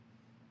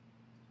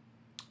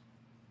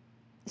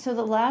So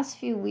the last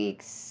few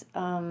weeks,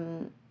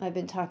 I've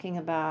been talking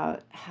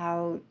about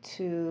how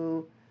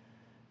to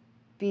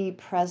be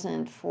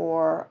present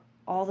for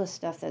all the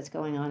stuff that's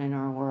going on in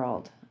our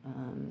world.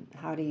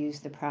 How to use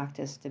the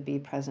practice to be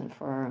present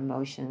for our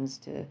emotions,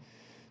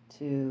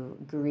 to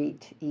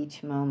greet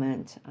each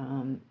moment.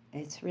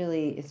 It's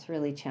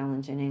really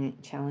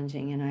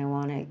challenging, and I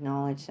want to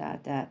acknowledge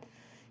that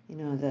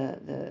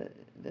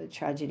the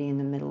tragedy in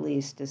the Middle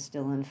East is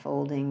still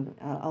unfolding,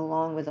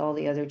 along with all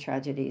the other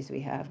tragedies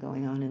we have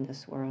going on in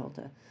this world.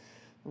 The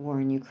war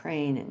in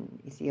Ukraine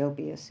and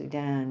Ethiopia,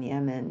 Sudan,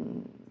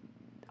 Yemen,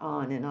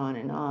 on and on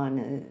and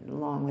on,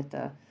 along with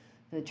the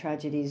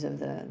tragedies of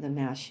the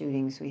mass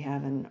shootings we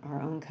have in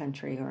our own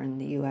country or in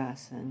the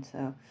U.S. And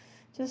so,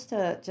 just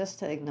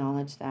to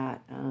acknowledge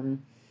that,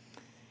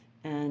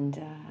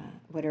 and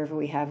whatever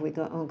we have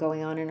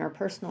going on in our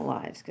personal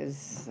lives,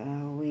 because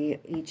we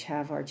each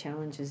have our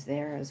challenges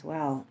there as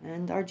well,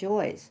 and our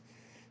joys.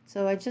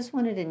 So I just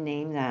wanted to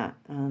name that,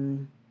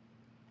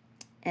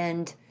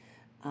 and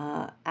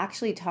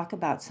actually talk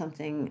about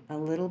something a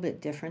little bit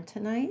different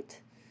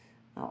tonight.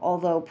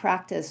 Although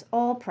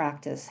all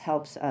practice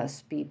helps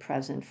us be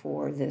present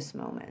for this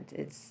moment.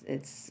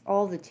 It's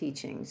all the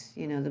teachings.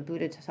 The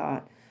Buddha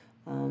taught.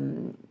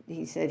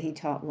 He said he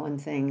taught one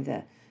thing: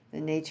 the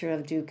nature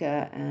of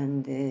dukkha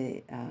and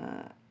the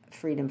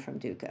freedom from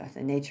dukkha,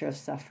 the nature of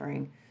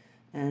suffering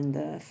and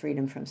the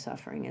freedom from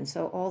suffering. And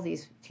so all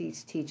these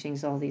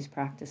teachings, all these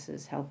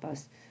practices help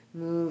us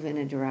move in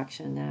a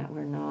direction that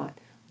we're not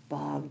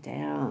bogged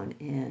down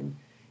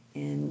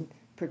in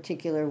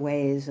particular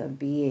ways of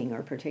being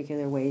or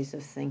particular ways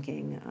of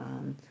thinking.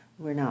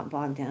 We're not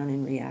bogged down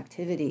in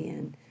reactivity.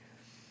 And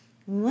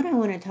what I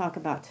want to talk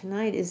about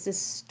tonight is this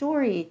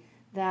story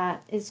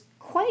that it's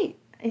quite,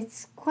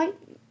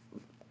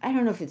 I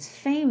don't know if it's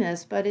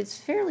famous, but it's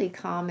fairly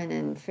common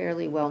and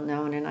fairly well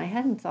known. And I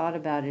hadn't thought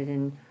about it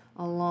in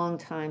a long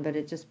time, but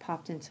it just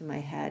popped into my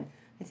head.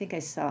 I think I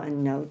saw a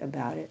note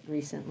about it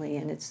recently,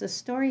 and it's the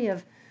story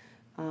of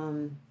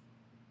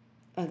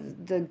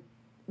the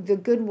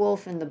good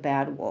wolf and the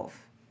bad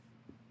wolf.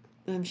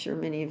 I'm sure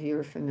many of you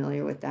are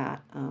familiar with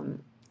that,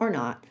 or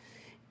not.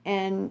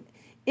 And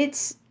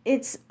it's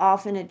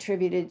often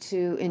attributed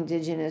to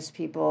indigenous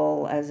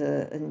people as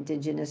an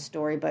indigenous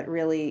story, but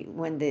really,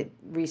 when the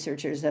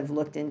researchers have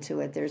looked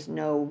into it, there's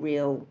no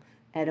real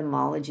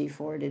etymology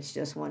for it. It's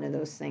just one of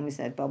those things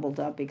that bubbled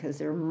up because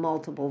there are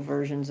multiple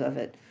versions of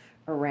it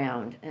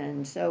around.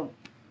 And so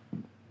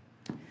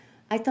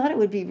I thought it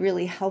would be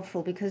really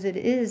helpful because it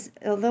is,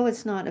 although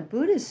it's not a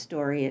Buddhist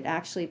story, it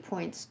actually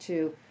points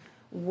to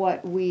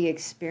what we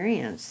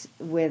experience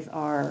with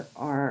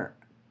our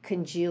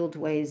congealed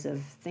ways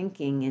of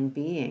thinking and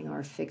being,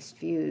 our fixed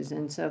views.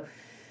 And so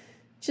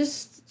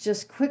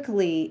just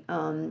quickly,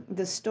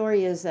 the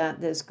story is that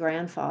this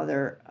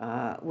grandfather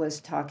was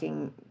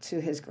talking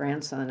to his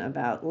grandson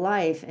about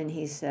life, and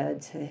he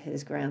said to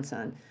his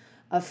grandson,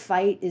 "A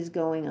fight is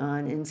going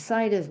on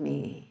inside of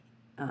me.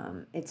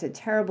 It's a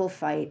terrible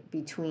fight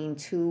between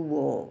two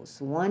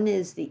wolves. One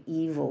is the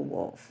evil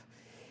wolf.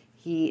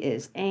 He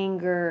is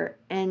anger,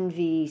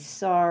 envy,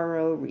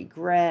 sorrow,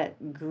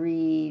 regret,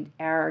 greed,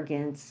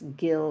 arrogance,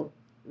 guilt,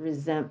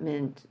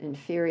 resentment,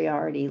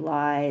 inferiority,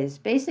 lies.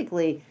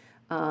 Basically,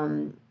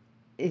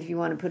 if you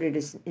want to put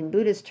it in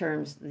Buddhist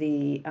terms,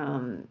 the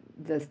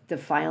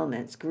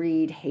defilements,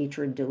 greed,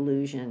 hatred,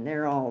 delusion.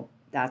 They're all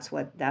that's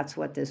what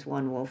this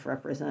one wolf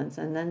represents.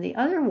 And then the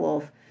other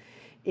wolf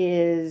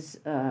is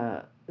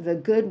the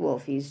good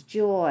wolf. He's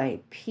joy,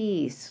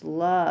 peace,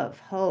 love,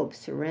 hope,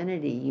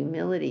 serenity,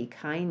 humility,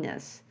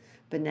 kindness,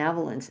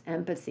 benevolence,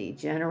 empathy,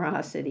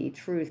 generosity,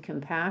 truth,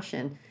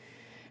 compassion,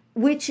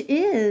 which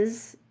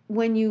is,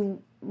 when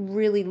you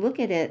really look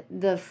at it,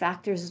 the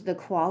factors, the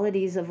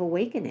qualities of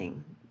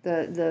awakening.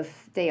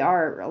 They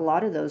are, a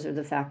lot of those are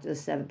the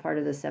factors, part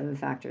of the seven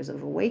factors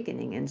of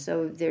awakening. And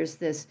so there's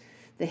this,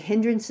 the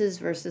hindrances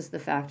versus the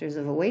factors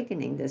of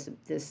awakening,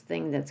 this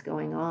thing that's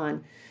going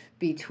on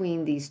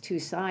between these two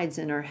sides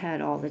in our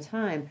head all the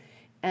time.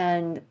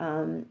 And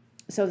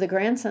so the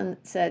grandson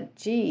said,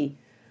 "Gee,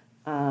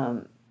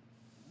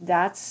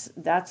 that's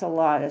a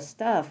lot of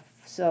stuff.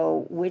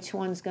 So which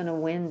one's going to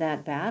win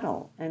that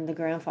battle?" And the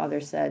grandfather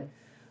said,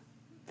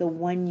 "The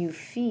one you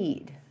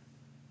feed,"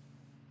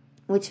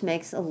 which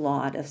makes a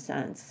lot of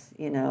sense.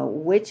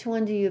 Which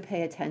one do you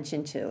pay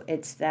attention to?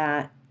 It's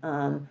that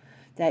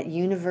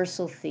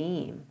universal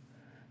theme.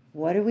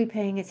 What are we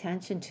paying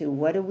attention to?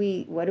 What do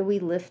we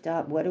lift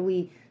up?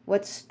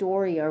 What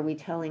story are we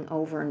telling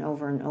over and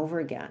over and over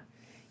again?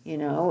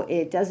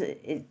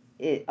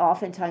 It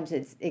oftentimes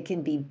it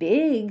can be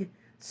big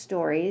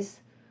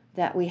stories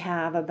that we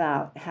have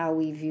about how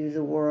we view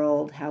the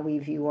world, how we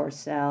view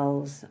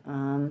ourselves,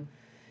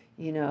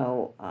 you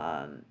know,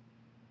 um,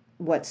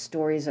 what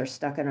stories are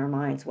stuck in our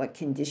minds, what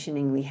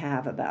conditioning we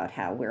have about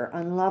how we're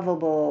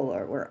unlovable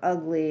or we're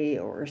ugly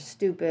or we're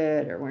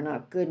stupid or we're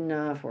not good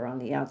enough, we're on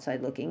the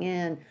outside looking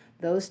in,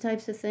 those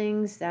types of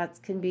things,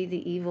 that can be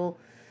the evil,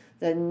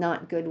 the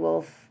not good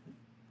wolf.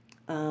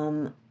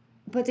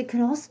 but it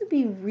can also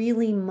be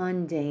really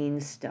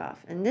mundane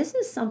stuff. And this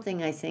is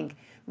something I think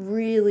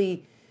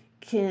really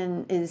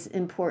is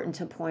important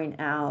to point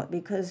out,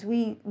 because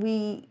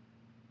we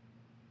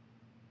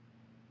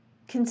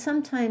can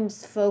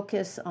sometimes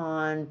focus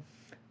on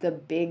the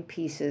big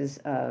pieces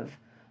of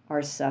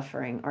our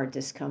suffering, our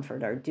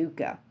discomfort, our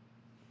dukkha.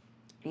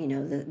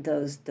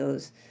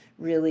 Those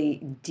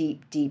really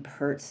deep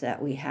hurts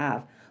that we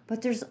have.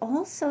 But there's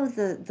also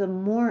the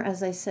more,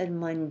 as I said,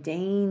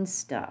 mundane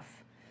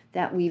stuff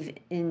that we've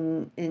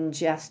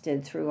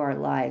ingested through our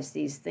lives,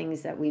 these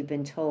things that we've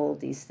been told,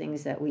 these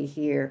things that we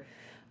hear,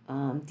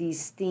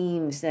 these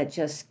themes that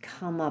just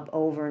come up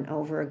over and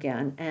over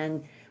again.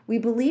 And we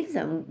believe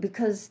them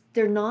because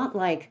they're not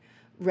like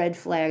red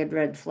flag,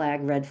 red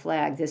flag, red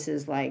flag. This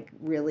is like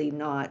really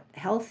not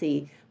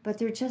healthy, but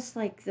they're just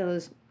like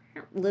those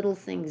little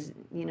things,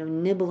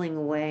 nibbling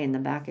away in the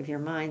back of your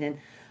mind. And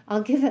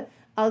I'll give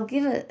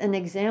an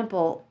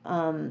example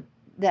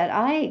that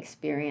I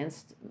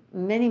experienced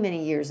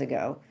many years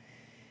ago.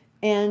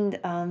 And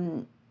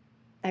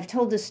I've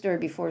told this story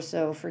before,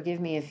 so forgive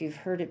me if you've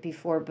heard it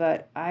before,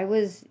 but I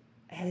was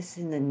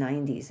in the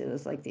 90s. It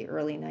was like the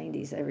early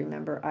 90s. I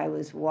remember I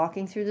was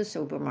walking through the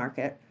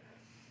supermarket,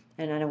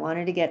 and I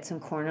wanted to get some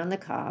corn on the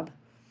cob,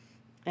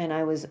 and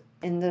I was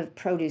in the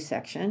produce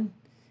section,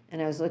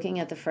 and I was looking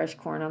at the fresh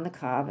corn on the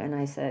cob, and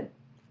I said,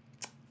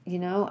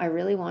 I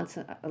really want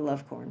some. I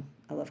love corn.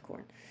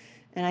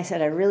 And I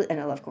said, and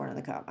I love corn on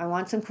the cob. I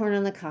want some corn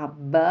on the cob,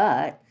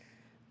 but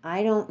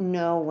I don't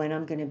know when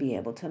I'm going to be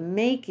able to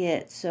make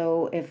it.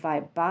 So if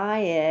I buy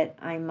it,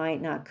 I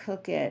might not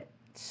cook it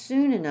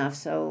soon enough.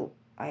 So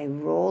I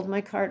rolled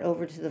my cart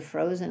over to the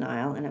frozen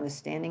aisle, and I was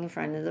standing in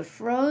front of the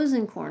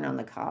frozen corn on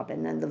the cob.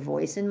 And then the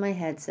voice in my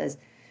head says,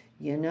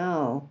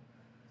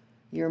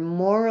 you're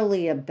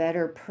morally a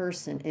better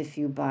person if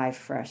you buy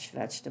fresh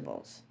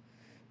vegetables.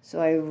 So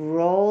I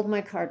rolled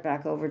my cart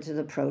back over to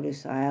the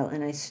produce aisle,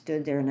 and I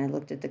stood there and I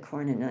looked at the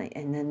corn,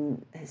 and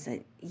then I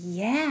said,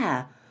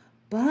 yeah,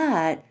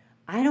 but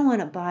I don't want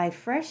to buy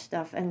fresh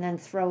stuff and then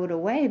throw it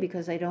away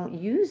because I don't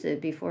use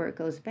it before it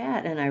goes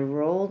bad. And I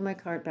rolled my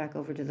cart back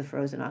over to the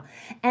frozen aisle.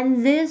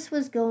 And this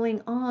was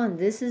going on.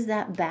 This is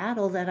that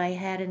battle that I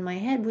had in my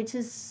head, which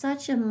is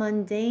such a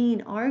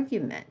mundane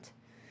argument.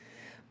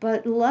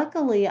 But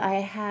luckily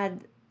I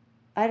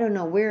don't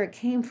know where it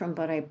came from,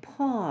 but I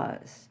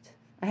paused.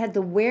 I had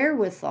the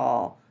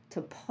wherewithal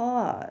to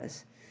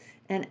pause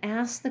and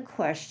ask the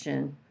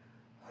question,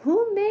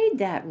 who made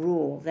that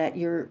rule that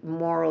you're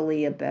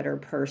morally a better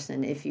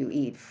person if you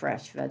eat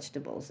fresh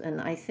vegetables? And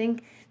I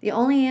think the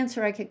only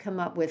answer I could come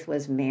up with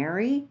was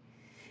Mary.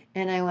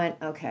 And I went,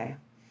 okay,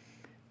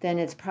 then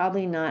it's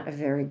probably not a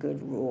very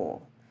good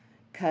rule,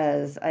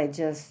 because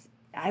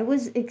I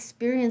was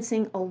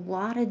experiencing a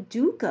lot of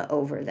dukkha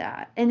over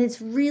that. And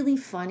it's really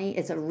funny.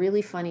 It's a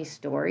really funny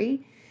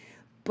story,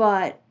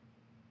 but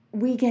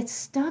we get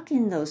stuck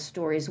in those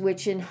stories,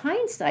 which in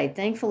hindsight,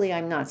 thankfully,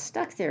 I'm not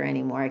stuck there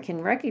anymore. I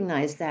can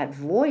recognize that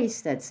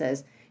voice that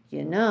says,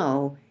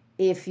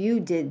 if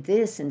you did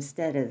this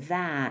instead of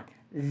that,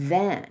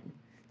 then.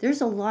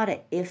 There's a lot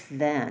of if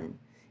then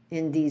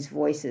in these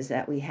voices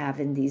that we have,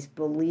 in these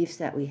beliefs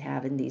that we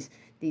have, in these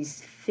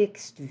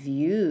fixed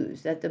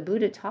views that the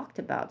Buddha talked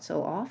about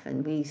so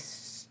often.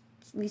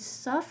 We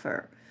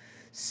suffer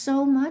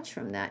so much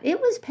from that. It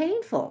was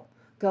painful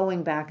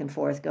going back and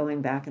forth.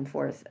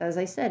 As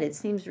I said, it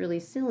seems really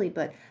silly,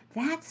 but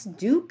that's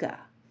dukkha.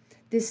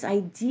 This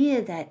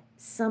idea that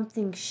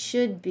something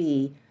should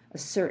be a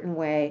certain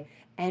way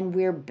and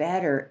we're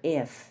better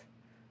if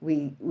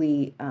we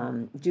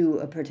do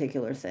a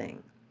particular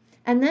thing.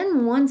 And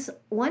then once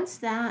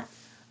that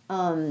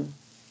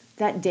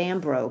dam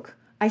broke,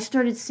 I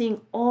started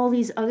seeing all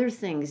these other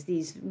things,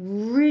 these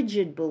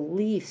rigid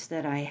beliefs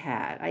that I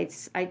had.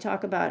 I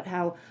talk about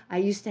how I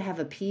used to have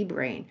a pea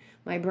brain.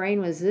 My brain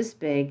was this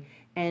big,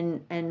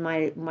 and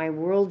my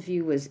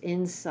worldview was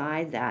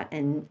inside that,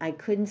 and I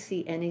couldn't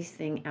see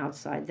anything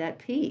outside that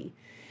pea.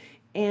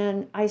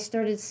 And I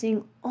started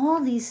seeing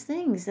all these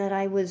things that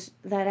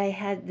I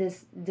had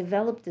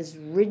developed this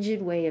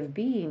rigid way of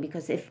being,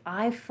 because if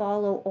I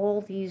follow all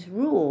these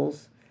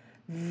rules,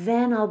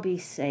 then I'll be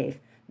safe.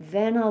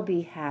 Then I'll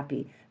be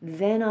happy.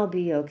 Then I'll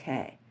be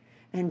okay.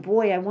 And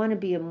boy, I want to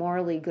be a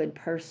morally good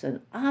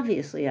person.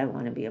 Obviously, I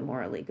want to be a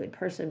morally good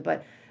person,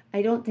 but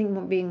I don't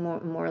think being a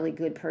morally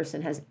good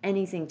person has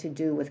anything to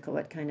do with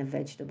what kind of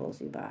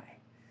vegetables you buy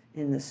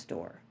in the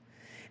store.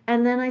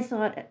 And then I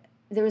thought,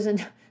 there was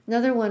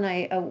another one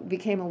I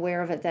became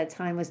aware of at that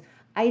time, was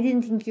I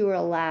didn't think you were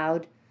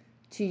allowed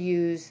to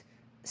use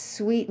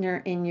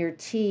sweetener in your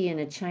tea in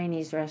a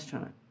Chinese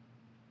restaurant.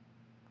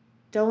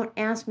 Don't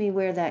ask me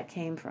where that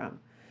came from.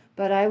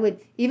 But I would,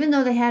 even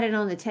though they had it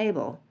on the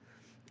table,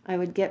 I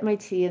would get my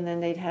tea, and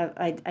then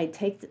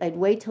I'd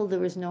wait till there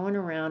was no one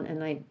around,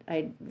 and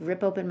I'd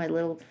rip open my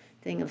little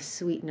thing of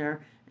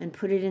sweetener and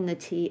put it in the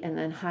tea, and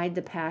then hide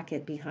the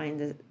packet behind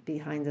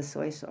the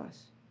soy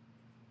sauce.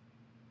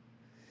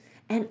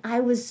 And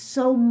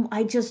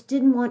I just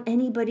didn't want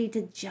anybody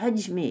to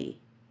judge me.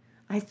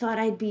 I thought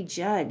I'd be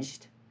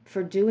judged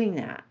for doing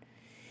that.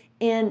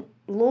 And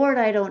Lord,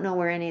 I don't know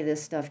where any of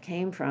this stuff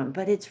came from,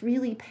 but it's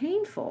really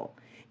painful.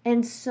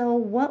 And so,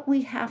 what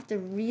we have to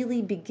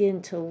really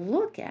begin to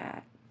look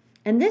at,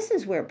 and this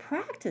is where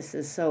practice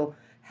is so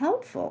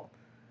helpful.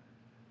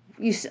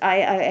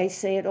 I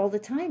say it all the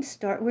time,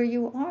 start where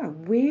you are.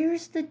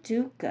 Where's the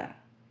dukkha?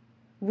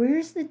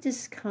 Where's the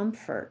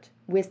discomfort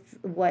with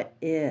what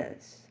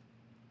is?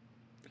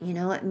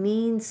 It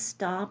means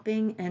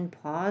stopping and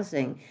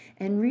pausing.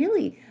 And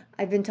really,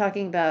 I've been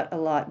talking about a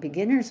lot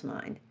beginner's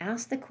mind.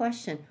 Ask the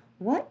question,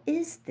 what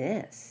is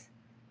this?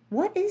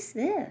 What is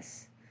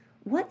this?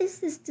 What is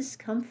this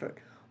discomfort?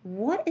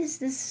 What is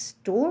this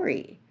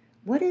story?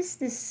 What is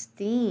this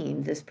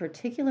theme, this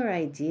particular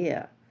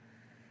idea?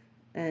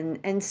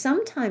 And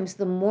sometimes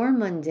the more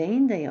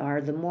mundane they are,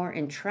 the more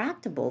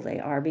intractable they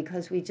are,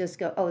 because we just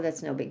go, oh,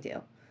 that's no big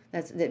deal.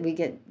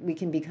 We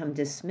can become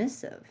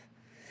dismissive.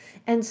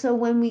 And so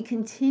when we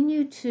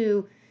continue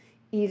to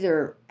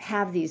either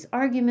have these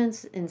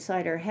arguments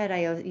inside our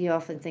head, you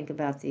often think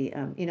about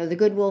the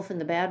good wolf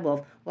and the bad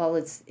wolf. Well,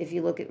 if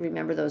you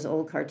remember those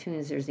old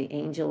cartoons, there's the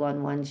angel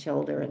on one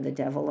shoulder and the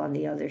devil on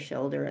the other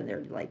shoulder, and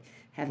they're like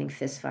having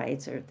fist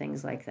fights or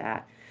things like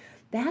that.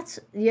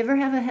 You ever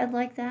have a head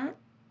like that?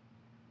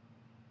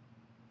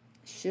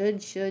 Should,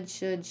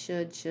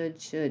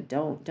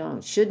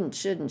 don't,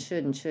 shouldn't.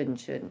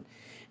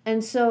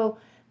 And so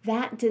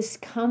that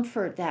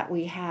discomfort that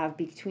we have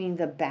between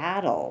the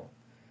battle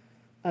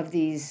of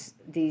these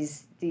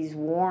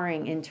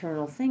warring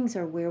internal things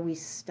are where we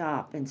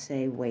stop and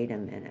say, wait a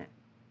minute,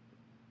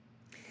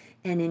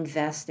 and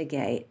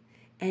investigate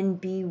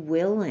and be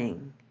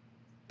willing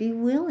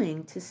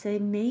to say,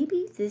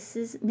 maybe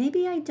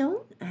I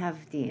don't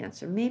have the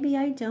answer. Maybe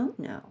I don't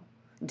know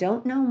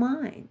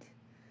mind.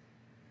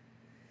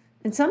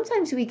 And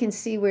sometimes we can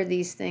see where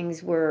these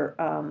things were,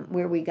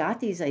 where we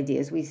got these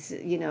ideas. We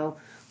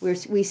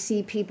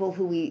see people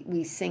who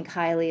we think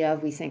highly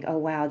of. We think, oh,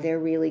 wow, they're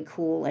really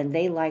cool, and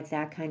they like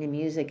that kind of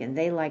music, and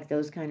they like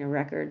those kind of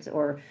records,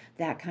 or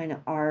that kind of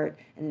art,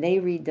 and they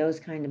read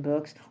those kind of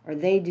books, or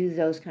they do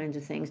those kinds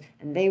of things,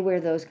 and they wear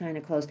those kind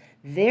of clothes.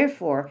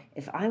 Therefore,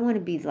 if I want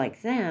to be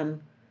like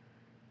them,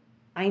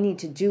 I need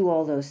to do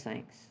all those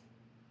things.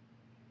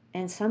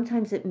 And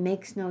sometimes it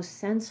makes no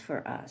sense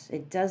for us.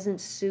 It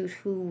doesn't suit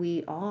who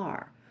we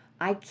are.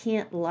 I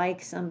can't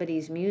like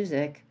somebody's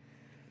music.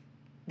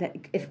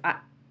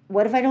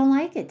 What if I don't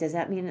like it? Does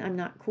that mean I'm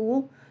not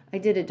cool? I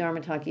did a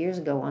Dharma talk years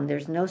ago on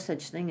there's no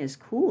such thing as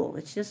cool.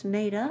 It's just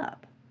made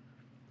up.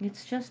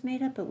 It's just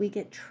made up, but we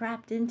get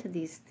trapped into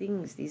these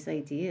things, these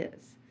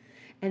ideas.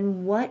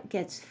 And what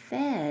gets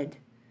fed,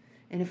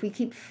 and if we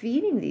keep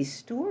feeding these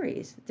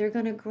stories, they're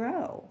going to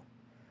grow.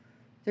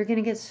 They're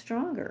going to get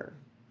stronger.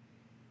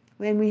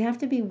 And we have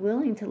to be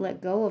willing to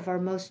let go of our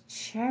most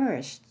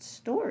cherished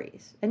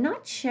stories. And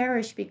not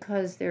cherished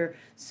because they're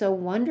so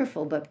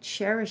wonderful, but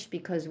cherished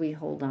because we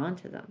hold on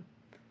to them.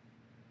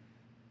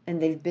 And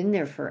they've been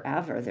there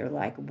forever. They're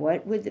like,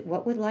 what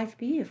would life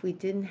be if we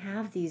didn't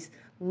have these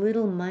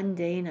little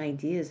mundane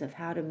ideas of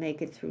how to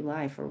make it through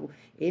life? Or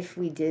if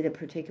we did a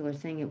particular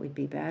thing, it would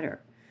be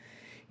better.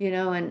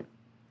 And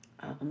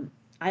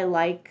I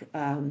like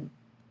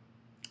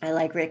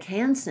Rick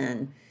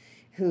Hanson,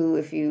 who,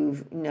 if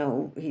you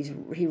know, he's a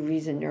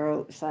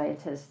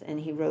neuroscientist, and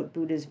he wrote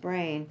Buddha's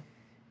Brain,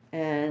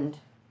 and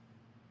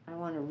I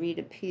want to read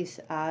a piece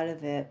out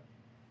of it,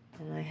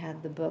 and I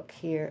had the book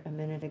here a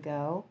minute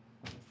ago.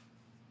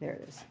 There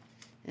it is.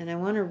 And I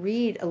want to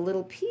read a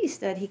little piece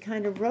that he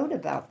kind of wrote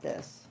about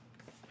this.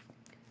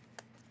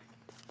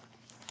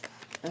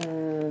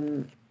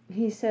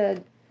 He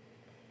said,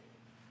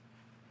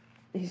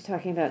 he's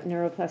talking about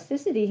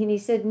neuroplasticity, and he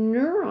said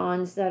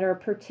neurons that are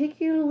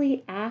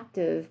particularly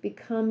active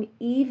become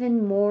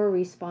even more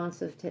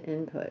responsive to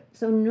input.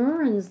 So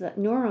neurons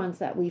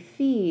that we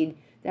feed,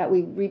 that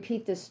we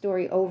repeat this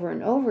story over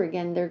and over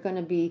again, they're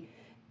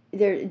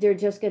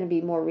just going to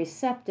be more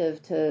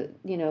receptive to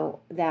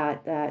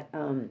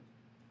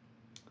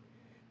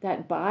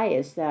that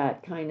bias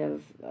that kind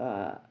of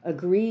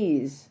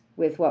agrees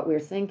with what we're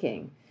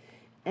thinking.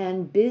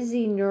 And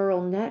busy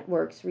neural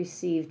networks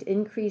received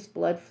increased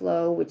blood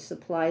flow, which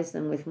supplies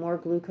them with more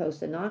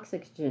glucose and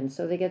oxygen,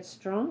 so they get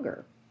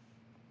stronger.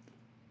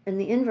 And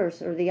the inverse,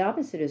 or the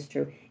opposite, is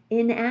true.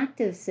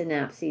 Inactive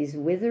synapses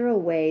wither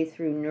away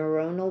through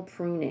neuronal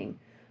pruning,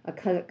 a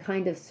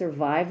kind of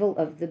survival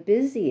of the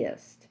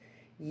busiest.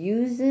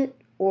 Use it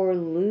or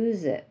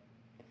lose it.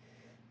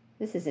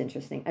 This is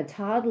interesting. A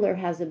toddler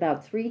has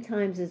about 3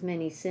 times as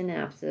many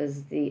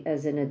synapses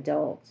as an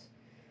adult.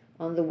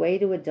 On the way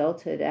to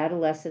adulthood,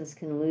 adolescents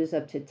can lose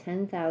up to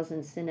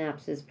 10,000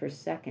 synapses per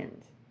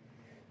second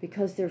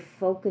because they're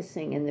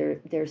focusing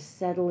and they're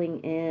settling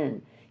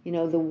in.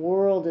 The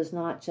world is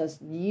not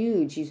just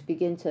huge. You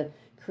begin to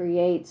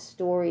create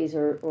stories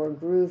or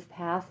groove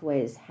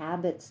pathways.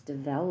 Habits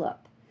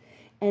develop.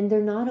 And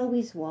they're not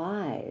always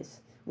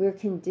wise. We're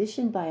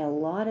conditioned by a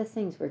lot of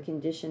things. We're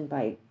conditioned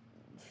by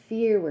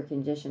fear. We're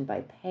conditioned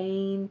by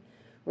pain.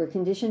 We're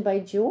conditioned by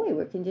joy.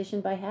 We're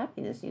conditioned by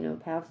happiness.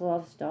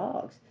 Pavlov's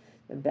dogs.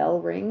 The bell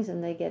rings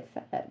and they get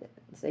fed.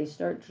 They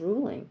start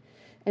drooling.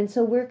 And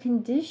so we're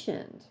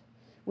conditioned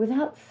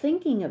without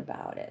thinking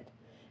about it.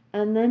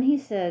 And then he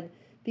said,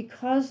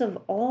 because of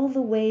all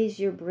the ways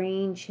your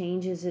brain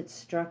changes its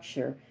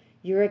structure,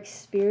 your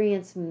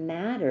experience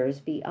matters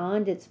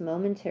beyond its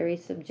momentary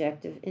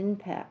subjective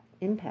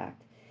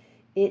impact.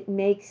 It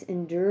makes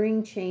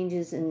enduring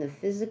changes in the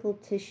physical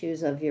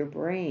tissues of your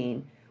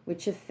brain,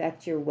 which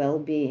affect your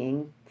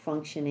well-being,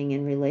 functioning,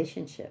 and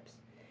relationships.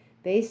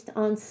 Based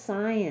on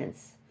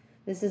science,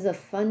 this is a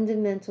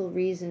fundamental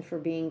reason for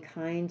being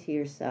kind to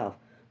yourself,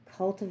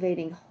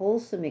 cultivating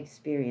wholesome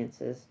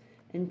experiences,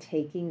 and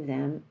taking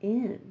them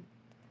in.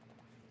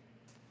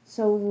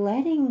 So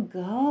letting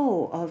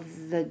go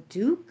of the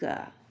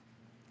dukkha,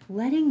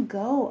 letting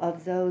go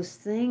of those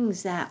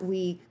things that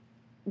we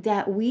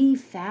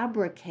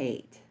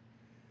fabricate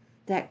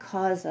that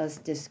cause us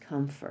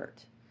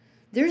discomfort.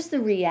 There's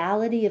the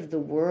reality of the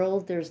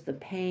world, there's the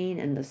pain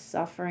and the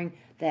suffering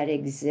that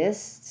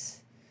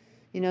exists.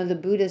 You know, the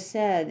Buddha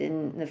said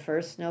in the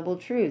First Noble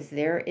Truth,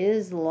 there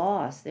is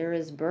loss, there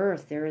is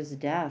birth, there is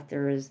death,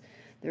 there's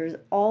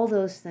all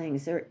those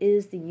things. There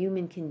is the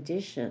human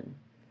condition.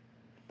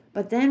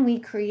 But then we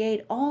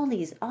create all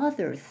these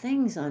other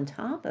things on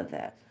top of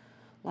it,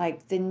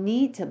 like the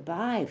need to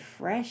buy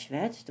fresh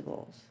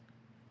vegetables.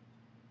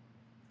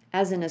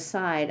 As an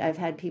aside, I've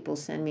had people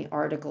send me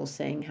articles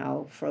saying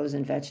how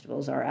frozen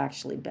vegetables are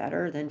actually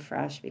better than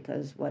fresh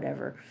because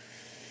whatever,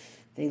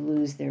 they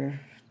lose their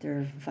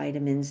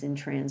vitamins in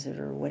transit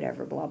or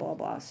whatever, blah, blah,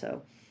 blah.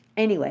 So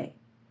anyway,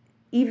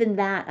 even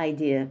that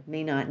idea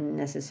may not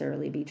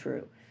necessarily be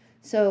true.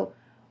 So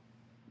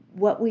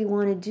what we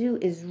want to do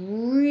is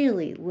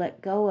really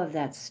let go of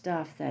that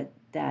stuff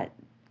that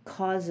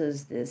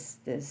causes this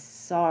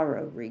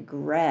sorrow,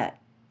 regret,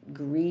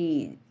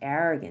 greed,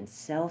 arrogance,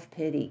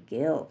 self-pity,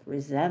 guilt,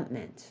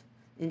 resentment,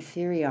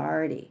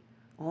 inferiority,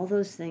 all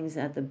those things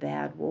that the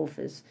bad wolf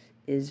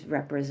is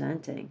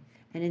representing,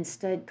 and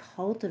instead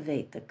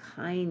cultivate the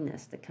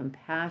kindness, the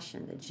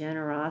compassion, the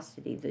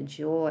generosity, the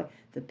joy,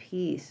 the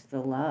peace, the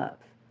love.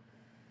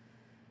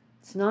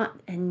 It's not,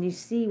 and you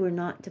see, we're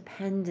not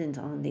dependent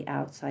on the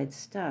outside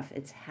stuff.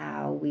 It's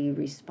how we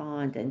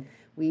respond, and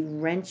we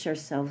wrench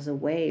ourselves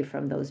away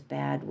from those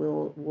bad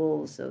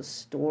wolves, those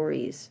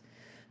stories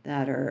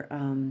that are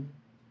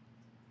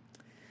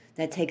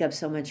that take up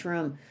so much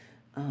room.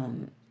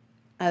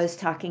 I was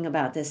talking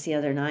about this the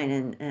other night,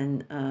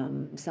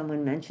 and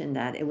someone mentioned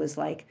that it was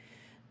like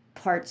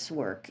parts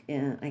work.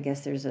 And I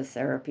guess there's a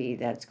therapy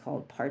that's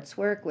called parts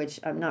work, which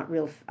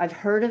I've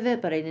heard of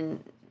it, but I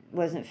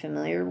wasn't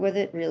familiar with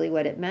it, really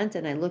what it meant.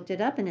 And I looked it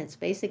up, and it's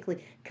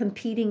basically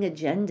competing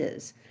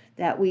agendas,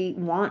 that we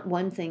want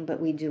one thing, but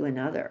we do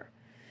another.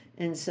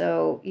 And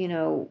so, you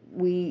know,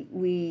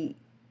 we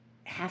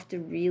have to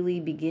really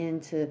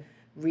begin to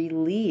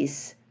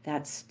release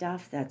that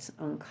stuff that's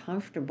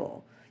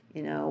uncomfortable,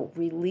 you know,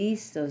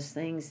 release those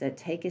things that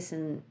take us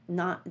in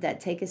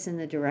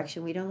the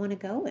direction we don't want to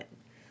go in.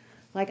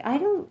 Like I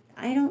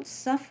don't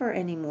suffer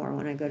anymore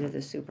when I go to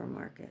the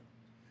supermarket.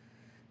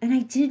 And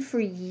I did for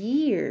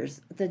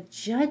years. The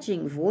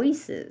judging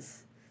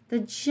voices.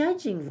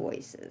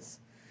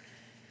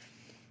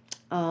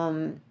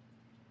 And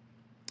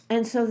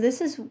so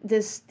this is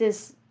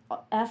this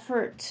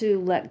effort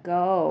to let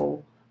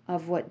go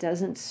of what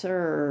doesn't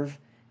serve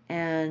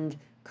and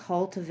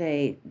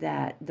cultivate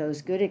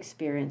those good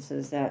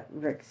experiences that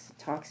Rick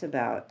talks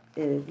about.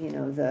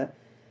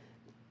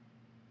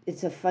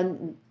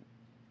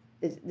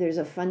 There's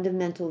a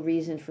fundamental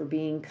reason for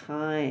being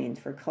kind,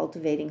 for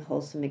cultivating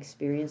wholesome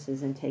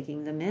experiences and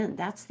taking them in.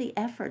 That's the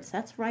efforts.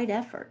 That's right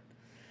effort.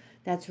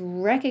 That's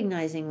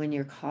recognizing when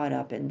you're caught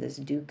up in this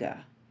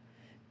dukkha.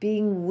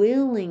 Being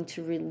willing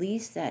to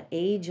release that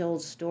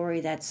age-old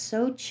story that's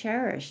so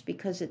cherished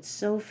because it's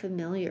so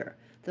familiar,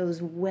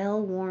 those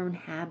well-worn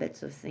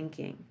habits of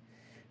thinking.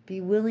 Be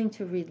willing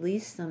to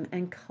release them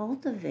and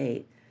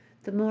cultivate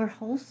the more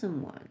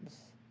wholesome ones.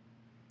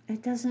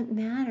 It doesn't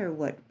matter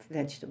what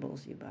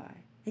vegetables you buy.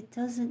 It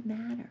doesn't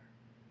matter.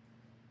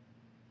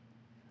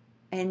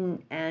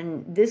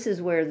 And this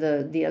is where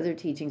the other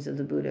teachings of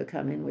the Buddha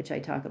come in, which I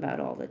talk about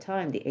all the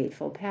time, the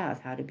Eightfold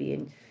Path, how to be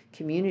in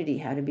community,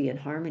 how to be in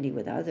harmony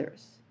with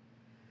others.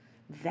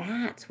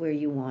 That's where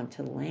you want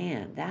to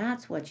land.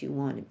 That's what you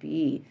want to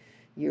be,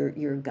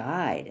 your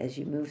guide as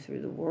you move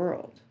through the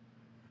world.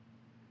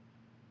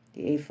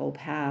 The Eightfold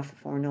Path,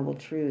 Four Noble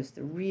Truths,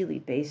 the really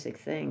basic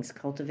things,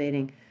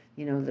 cultivating,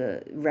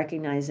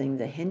 recognizing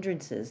the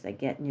hindrances that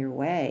get in your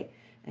way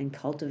and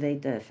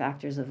cultivate the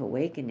factors of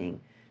awakening,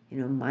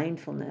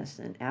 mindfulness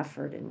and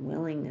effort and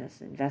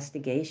willingness,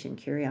 investigation,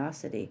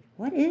 curiosity.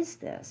 What is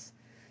this?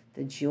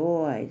 The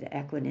joy, the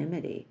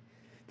equanimity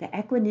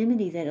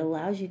that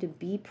allows you to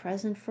be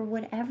present for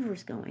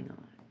whatever's going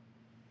on,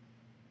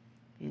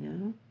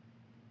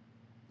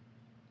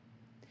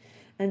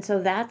 And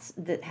so that's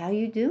how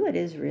you do it,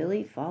 is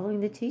really following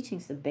the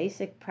teachings. The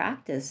basic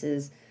practice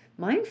is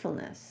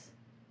mindfulness,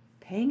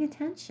 paying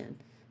attention,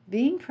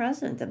 Being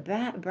present, the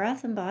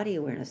breath and body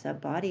awareness, that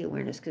body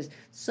awareness, because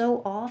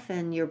so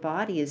often your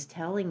body is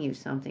telling you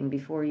something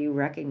before you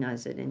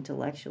recognize it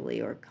intellectually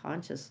or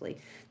consciously.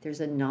 There's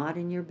a knot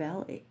in your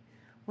belly.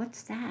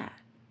 What's that?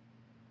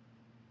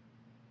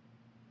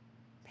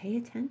 Pay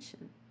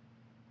attention.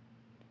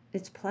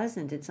 It's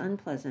pleasant, it's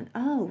unpleasant.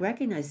 Oh,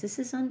 recognize this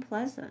is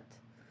unpleasant.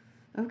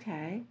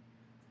 Okay.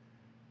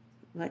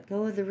 Let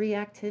go of the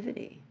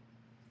reactivity.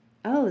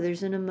 Oh,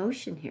 there's an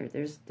emotion here.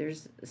 There's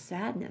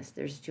sadness,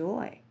 there's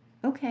joy.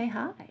 Okay,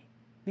 hi.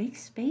 Make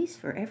space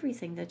for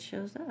everything that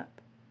shows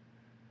up.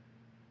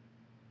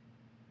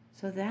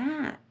 So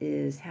that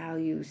is how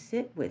you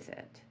sit with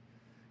it.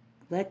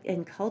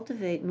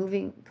 Cultivate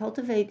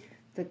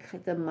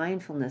the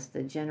mindfulness,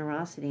 the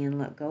generosity, and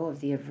let go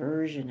of the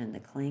aversion and the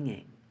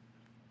clinging.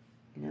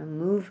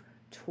 Move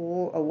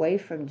away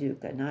from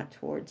dukkha, not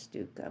towards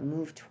dukkha.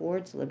 Move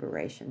towards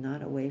liberation,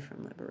 not away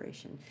from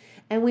liberation.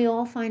 And we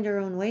all find our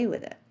own way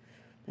with it.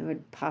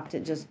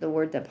 The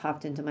word that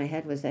popped into my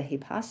head was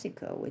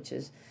ehipassiko, which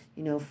is,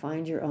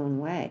 find your own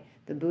way.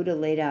 The Buddha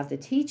laid out the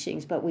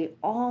teachings, but we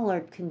all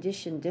are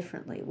conditioned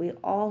differently. We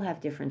all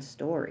have different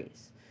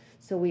stories.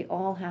 So we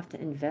all have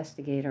to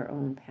investigate our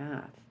own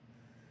path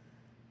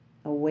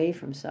away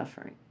from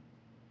suffering,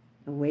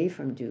 away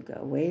from dukkha,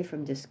 away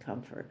from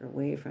discomfort,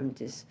 away from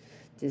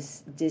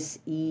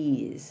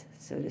dis-ease,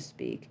 so to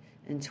speak,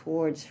 and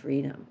towards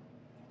freedom,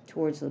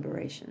 towards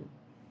liberation.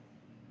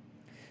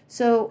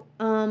 So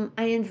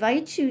I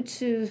invite you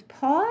to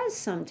pause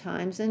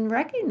sometimes and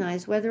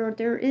recognize whether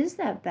there is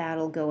that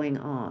battle going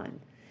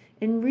on,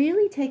 and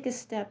really take a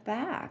step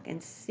back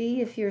and see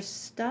if you're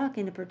stuck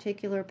in a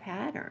particular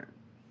pattern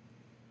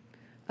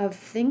of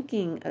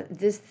thinking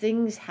these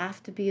things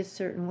have to be a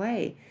certain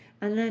way,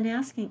 and then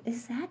asking,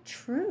 is that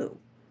true?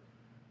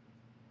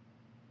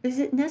 Is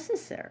it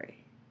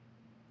necessary?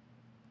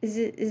 Is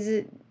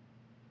it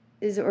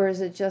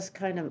just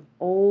kind of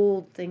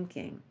old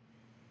thinking?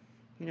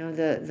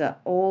 The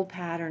old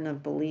pattern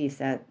of belief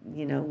that,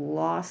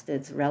 lost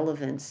its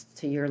relevance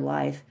to your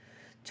life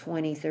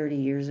 20, 30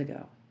 years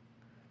ago.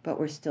 But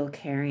we're still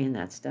carrying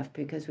that stuff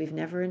because we've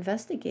never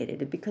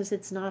investigated it, because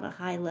it's not a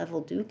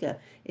high-level dukkha.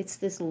 It's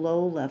this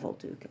low-level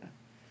dukkha.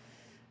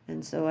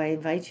 And so I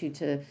invite you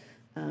to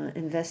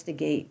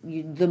investigate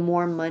the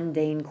more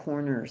mundane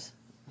corners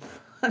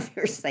of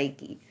your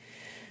psyche,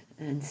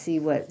 and see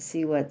what's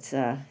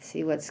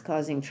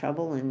causing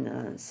trouble,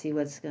 and see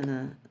what's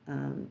gonna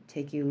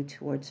take you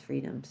towards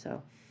freedom.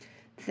 So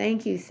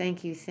thank you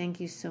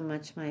so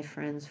much, my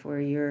friends, for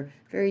your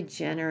very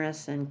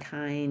generous and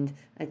kind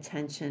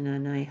attention,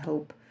 and I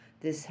hope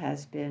this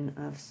has been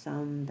of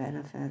some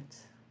benefit.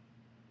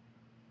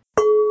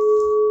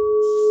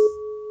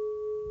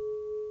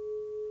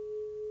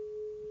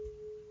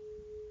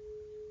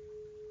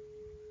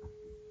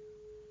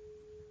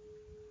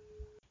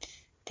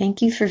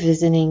 Thank you for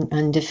visiting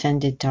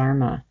Undefended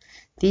Dharma.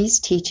 These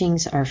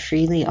teachings are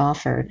freely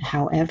offered.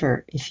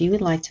 However, if you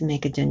would like to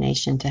make a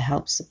donation to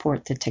help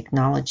support the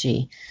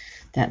technology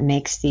that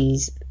makes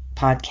these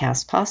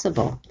podcasts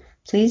possible,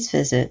 please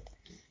visit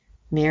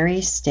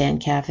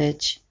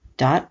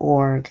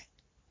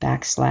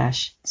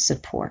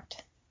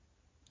marystankovich.org/support.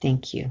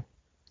 Thank you.